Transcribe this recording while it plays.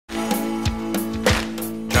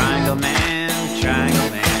Triangle Man, Triangle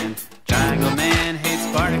Man, Triangle Man hates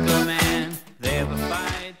Particle Man. They have a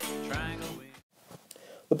fight, Triangle wins.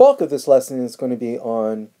 The bulk of this lesson is going to be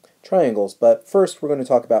on triangles, but first we're going to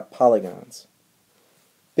talk about polygons.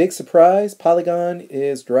 Big surprise, polygon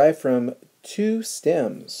is derived from two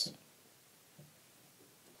stems.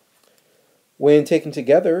 When taken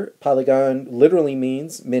together, polygon literally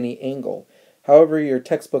means many angle. However, your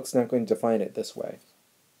textbook's not going to define it this way.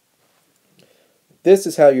 This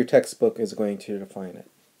is how your textbook is going to define it.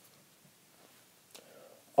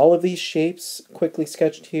 All of these shapes, quickly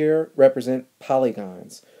sketched here, represent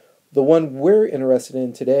polygons. The one we're interested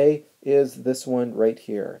in today is this one right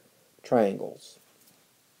here, triangles.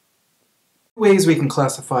 Ways we can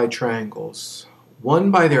classify triangles.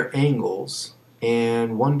 One by their angles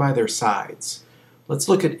and one by their sides. Let's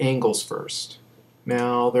look at angles first.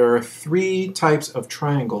 Now, there are three types of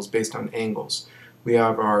triangles based on angles. We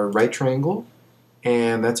have our right triangle,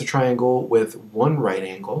 and that's a triangle with one right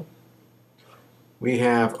angle. We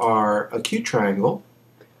have our acute triangle,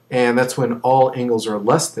 and that's when all angles are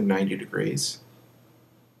less than 90 degrees.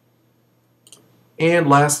 And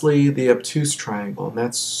lastly, the obtuse triangle, and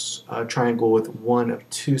that's a triangle with one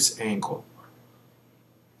obtuse angle.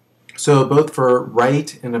 So both for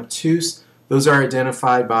right and obtuse, those are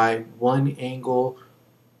identified by one angle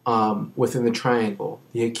within the triangle.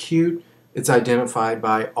 The acute, it's identified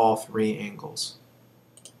by all three angles.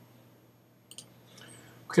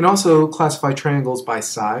 We can also classify triangles by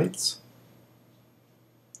sides.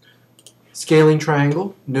 Scaling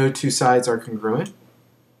triangle, no two sides are congruent.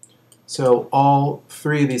 So all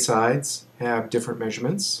three of these sides have different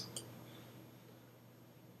measurements.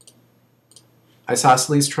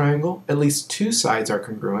 Isosceles triangle, at least two sides are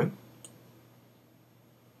congruent.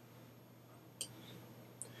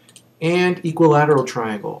 And equilateral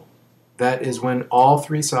triangle, that is when all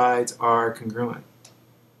three sides are congruent.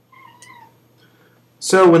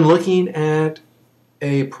 So when looking at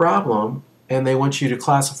a problem and they want you to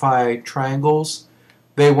classify triangles,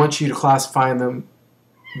 they want you to classify them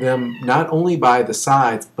not only by the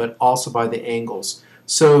sides but also by the angles.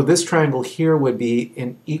 So this triangle here would be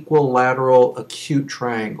an equilateral acute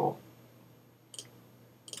triangle.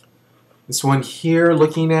 This one here,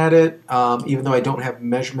 looking at it, even though I don't have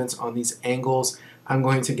measurements on these angles, I'm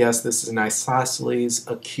going to guess this is an isosceles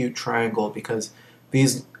acute triangle because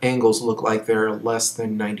these angles look like they're less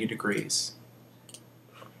than 90 degrees.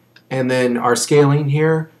 And then our scaling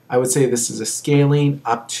here, I would say this is a scaling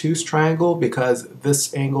obtuse triangle because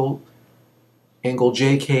this angle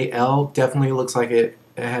JKL, definitely looks like it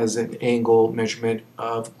has an angle measurement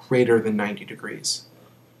of greater than 90 degrees.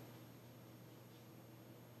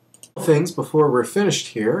 Things before we're finished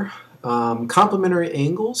here. Complementary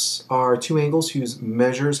angles are two angles whose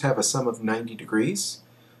measures have a sum of 90 degrees.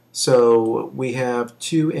 So we have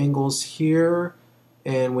two angles here,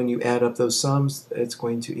 and when you add up those sums, it's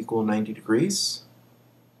going to equal 90 degrees.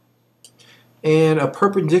 And a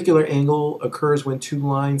perpendicular angle occurs when two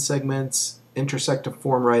line segments intersect to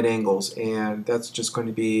form right angles, and that's just going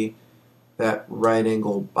to be that right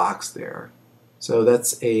angle box there. So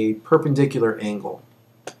that's a perpendicular angle.